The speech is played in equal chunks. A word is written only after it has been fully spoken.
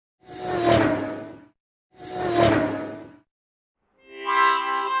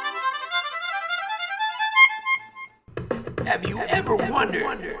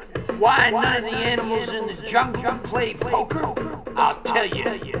wonder why none of the animals in the jungle play poker? I'll tell you,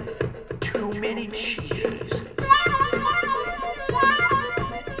 too many cheaters.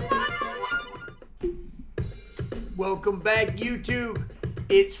 Welcome back, YouTube.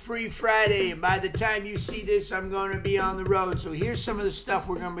 It's Free Friday, and by the time you see this, I'm going to be on the road. So here's some of the stuff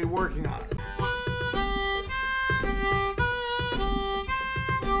we're going to be working on.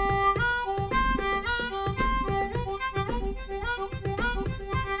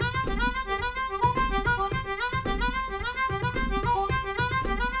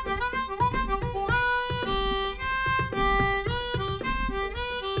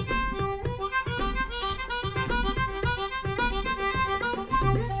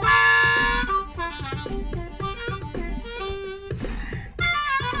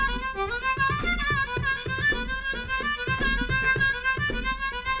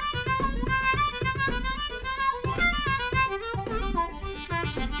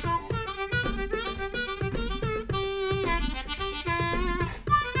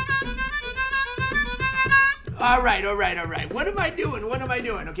 All right. What am I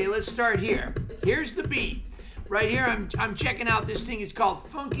doing? Okay, let's start here. Here's the beat. Right here, I'm checking out this thing. It's called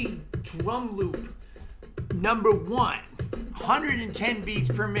Funky Drum Loop number 1. 110 beats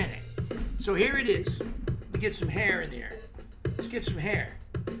per minute. So here it is. Let me get some hair in there. Let's get some hair.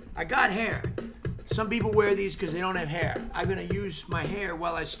 I got hair. Some people wear these because they don't have hair. I'm gonna use my hair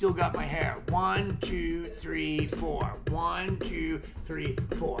while I still got my hair. 1, 2, 3, 4. 1, 2, 3,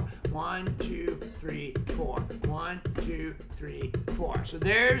 4. 1, 2, 3, 4. 1, 2, 3, 4. So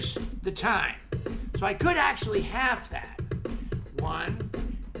there's the time. So I could actually half that. 1,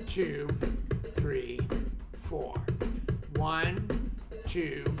 2, 3, 4. 1,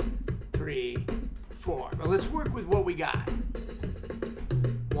 2, 3, 4. But let's work with what we got.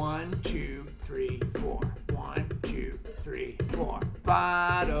 1, 2, 3, 4. 1, 2, 3, 4.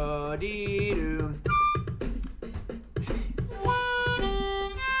 Ba-da-dee-doo.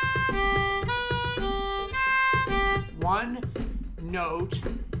 One note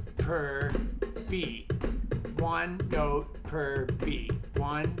per beat. 1 note per beat.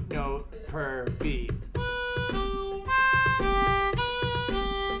 1 note per beat.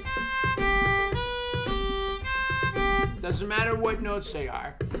 Doesn't matter what notes they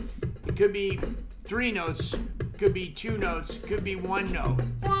are. It could be 3 notes, could be 2 notes, could be 1 note.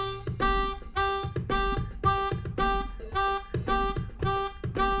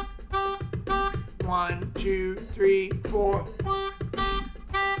 One, 2, 3, 4.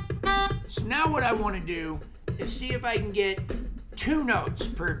 So now what I want to do is see if I can get 2 notes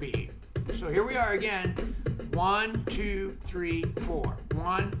per beat. So here we are again. 1, 2, 3, 4.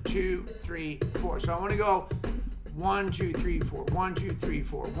 1, 2, 3, 4. So I want to go 1, 2, 3, 4. 1, 2, 3,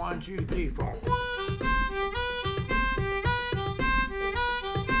 4. 1, 2, 3, 4.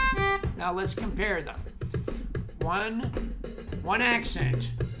 Now let's compare them. One accent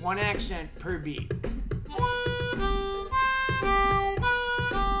per beat.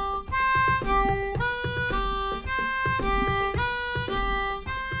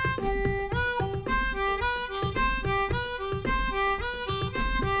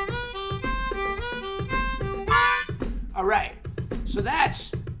 All right, so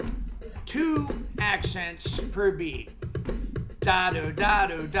that's 2 accents per beat. Da-do,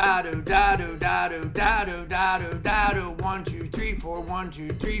 da-do, da-do, da-do, da-do, da-do, da-do, da-do. 1, 2, 3, 4. 1, 2,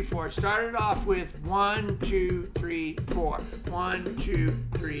 3, 4. Started off with 1, 2, 3, 4. 1, 2,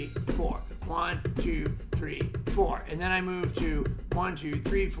 3, 4. 1, 2, 3, 4. And then I moved to 1, 2,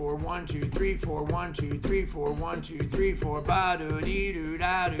 3, 4. 1, 2, 3, 4. 1, 2, 3, 4. 1, 2, 3, 4. Ba-do-dee-doo,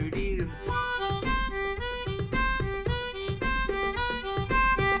 da-do-dee-doo.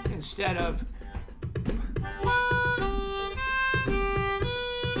 Instead of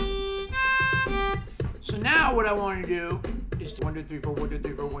so now what I want to do is 1, 2, 3, 4, 1, 2,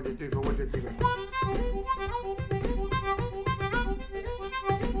 3, 4, 1, 2, 3, 4, 1, 2, 3, 4.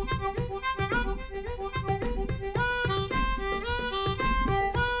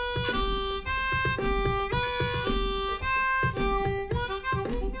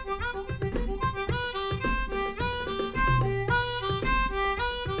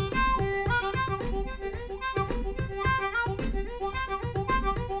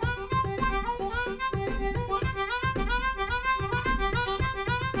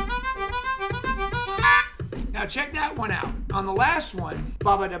 Now check that one out. On the last one,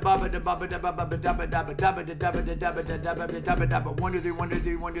 1, 2,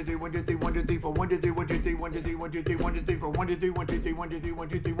 3, 1, 2, 3, 1, 2, 3, 1, 2, 3, 1, 2, 3, 1, 2, 3, 1, 2, 3, 4, 1, 2, 3, 1, 2, 3, 1, 2, 3, 1, 2, 3, 1, 2, 3, 4, 1, 2, 3, 1, 2, 3, 1, 2, 3, 1, 2, 3, 1,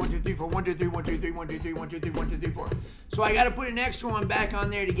 2, 3, 1, 2, 3, 4, 1, 2, 3, 1, 2, 3, 1, 2, 3, 1, 2, 3, 1, 2, 3, 4. So I got to put an extra one back on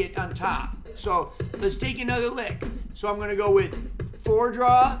there to get on top. So let's take another lick. So I'm going to go with 4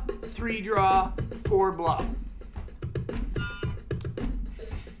 draw, 3 draw, 4 blow.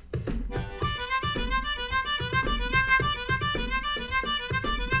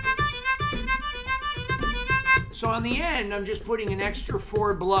 So on the end, I'm just putting an extra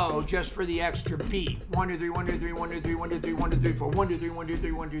 4 blow just for the extra beat. 1, 2, 3, 1, 2, 3, 1, 2, 3, 1, 2, 3, 1, 2, 3, 4, 1, 2, 3, 1, 2,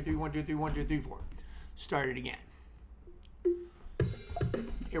 3, 1, 2, 3, 1, 2, 3, 1, 2, 3, 1, 2, 3, 4. Start it again.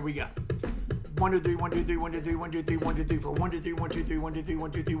 Here we go. 1, 2, 3, 1, 2, 3, 1, 2, 3, 1, 2, 3, 1, 2, 3, 4, 1, 2, 3, 1, 2, 3, 1, 2, 3,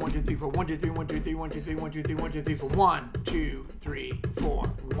 1, 2, 3, 1, 2, 3, 4, 1, 2, 3, 1, 2, 3, 1, 2, 3, 1, 2, 3, 1, 2, 3, 1, 2, 3, 4, 1, 2, 3, 4,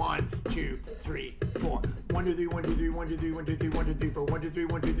 1, 2, 3, 4, 1, 2, 3, 1, 2, 3, 1, 2, 3, 1, 2, 3, 1, 2, 3, 4, 1, 2, 3,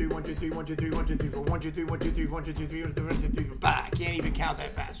 1, 2, 3, 1, 2, 3, 1, 2, 3, 1, 2, 3, 1, 2, 3, 4, 1, 2, 3, 1, 2, 3, 1, 2, 3, 1, 2, 3, 1, 2, 3, bah, I can't even count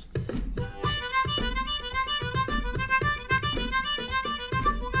that fast.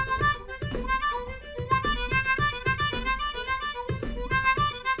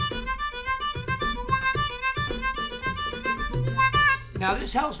 Now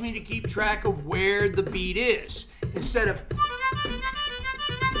this helps me to keep track of where the beat is. Instead of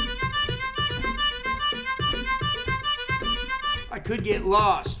I could get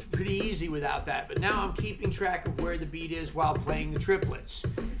lost pretty easy without that, but now I'm keeping track of where the beat is while playing the triplets.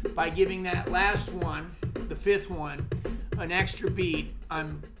 By giving that last one, the 5th one, an extra beat,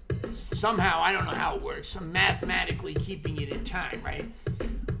 I'm somehow, I don't know how it works, I'm mathematically keeping it in time, right?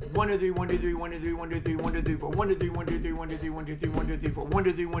 1, 2, 3, 1, 2, 3, 1, 2, 3, 1, 2, 3, 1, 2, 3, 4, 1, 2, 3, 1, 2, 3, 1, 2, 3, 1, 2, 3, 1, 2, 3, 4, 1,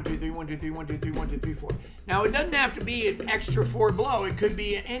 2, 3, 1, 2, 3, 1, 2, 3, 1, 2, 3, 1, 2, 3, 1, 2, 3, 4. Now it doesn't have to be an extra 4 blow, it could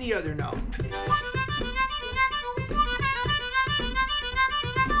be any other note.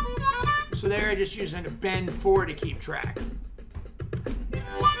 So there I just using a bend 4 to keep track.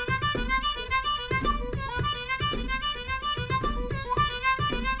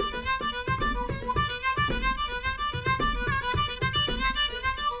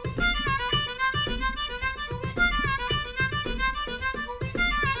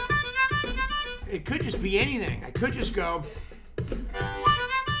 It could just be anything. I could just go.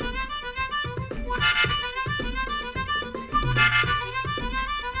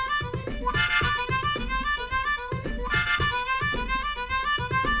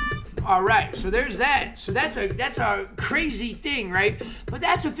 All right, so there's that. So that's a crazy thing, right? But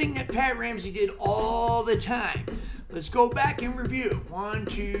that's a thing that Pat Ramsey did all the time. Let's go back and review. 1,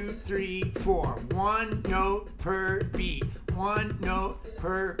 2, 3, 4. 1 note per beat. 1 note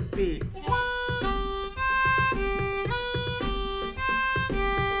per beat.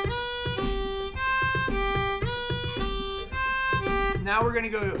 Now we're gonna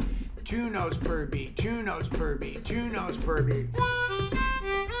go 2 notes per beat, 2 notes per beat, 2 notes per beat.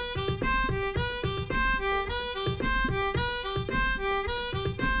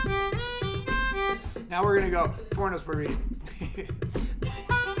 Now we're gonna go 4 notes per beat.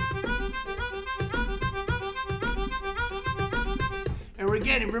 And we're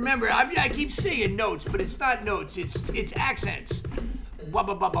getting, remember, I keep saying notes, but it's not notes, it's accents. 1,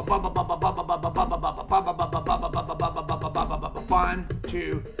 2, 3, 4. 1,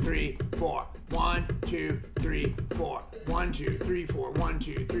 2, 3, 4. 1, 2, 3, 4. 1, 2, 3, 4. 1,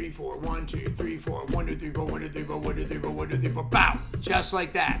 2, 3, 4. 1, 2, 3, 4. 1, 2, 3, 4. 1, 2, 3, 4. 1, 2, 3, 4. Bow! Just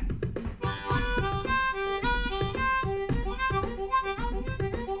like that.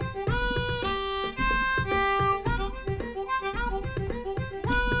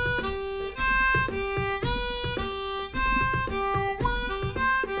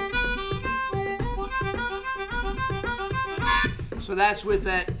 So that's with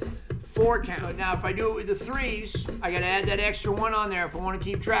that 4 count. Now if I do it with the 3s, I gotta add that extra 1 on there if I want to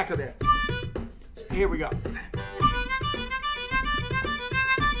keep track of it. Here we go.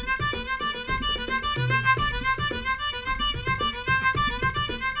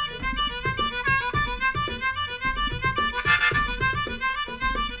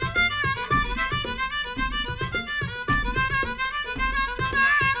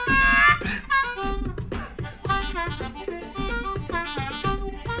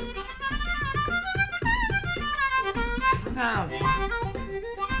 Now,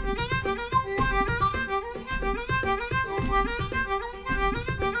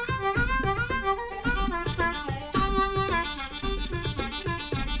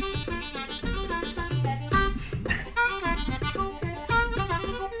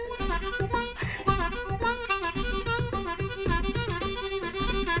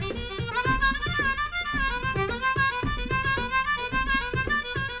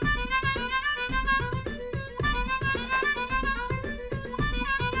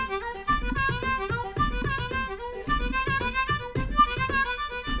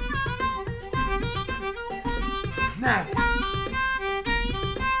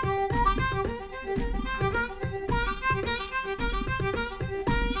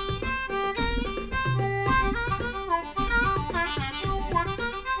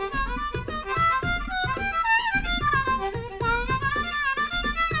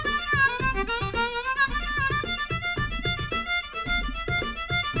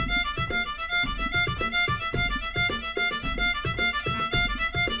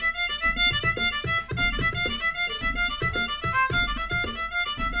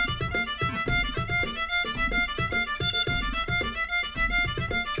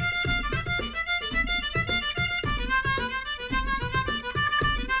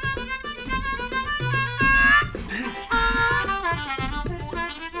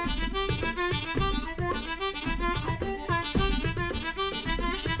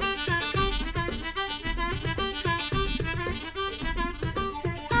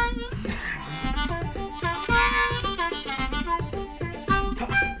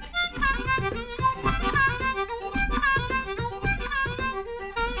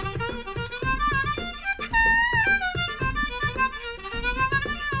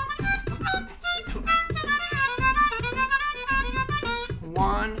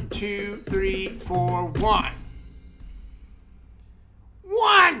 2, 3, 4, 1.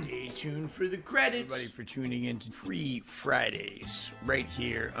 1! Stay tuned for the credits. Everybody for tuning in to Free Fridays right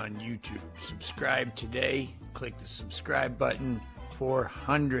here on YouTube. Subscribe today. Click the subscribe button for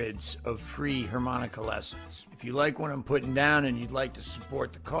hundreds of free harmonica lessons. If you like what I'm putting down and you'd like to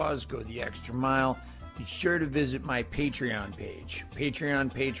support the cause, go the extra mile, be sure to visit my Patreon page.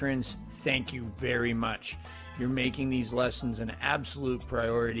 Patreon patrons, thank you very much. You're making these lessons an absolute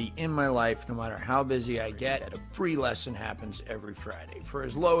priority in my life. No matter how busy I get, a free lesson happens every Friday. For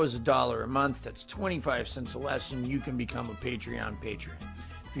as low as $1 a month, that's 25 cents a lesson, you can become a Patreon patron.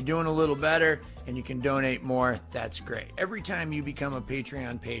 If you're doing a little better and you can donate more, that's great. Every time you become a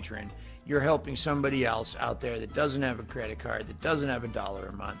Patreon patron, you're helping somebody else out there that doesn't have a credit card, that doesn't have $1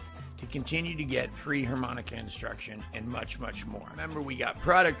 a month, to continue to get free harmonica instruction and much, much more. Remember, we got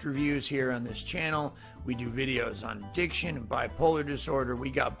product reviews here on this channel. We do videos on addiction and bipolar disorder. We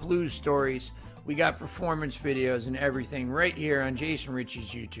got blues stories. We got performance videos and everything right here on Jason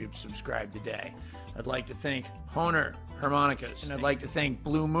Ricci's YouTube. Subscribe today. I'd like to thank Hohner Harmonicas, and I'd like to thank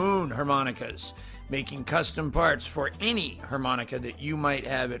Blue Moon Harmonicas, making custom parts for any harmonica that you might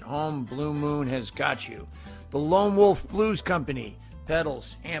have at home. Blue Moon has got you. The Lone Wolf Blues Company,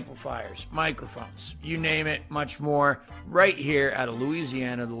 pedals, amplifiers, microphones, you name it, much more. Right here out of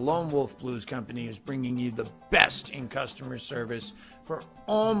Louisiana, the Lone Wolf Blues Company is bringing you the best in customer service for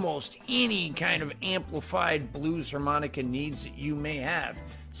almost any kind of amplified blues harmonica needs that you may have.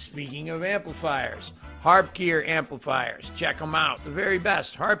 Speaking of amplifiers, Harp Gear amplifiers, check them out. The very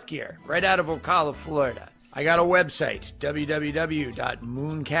best Harp Gear, right out of Ocala, Florida. I got a website,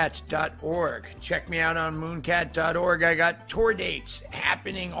 www.mooncat.org. Check me out on mooncat.org. I got tour dates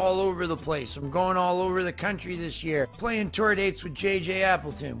happening all over the place. I'm going all over the country this year, playing tour dates with J.J.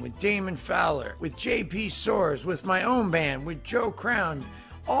 Appleton, with Damon Fowler, with J.P. Soares, with my own band, with Joe Crown,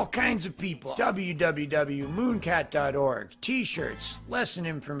 all kinds of people. www.mooncat.org. T-shirts, lesson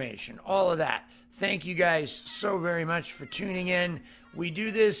information, all of that. Thank you guys so very much for tuning in. We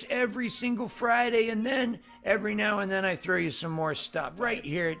do this every single Friday, and then every now and then I throw you some more stuff right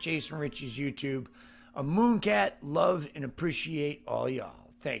here at Jason Ricci's YouTube. A Mooncat, love and appreciate all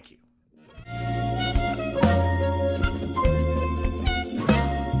y'all. Thank you.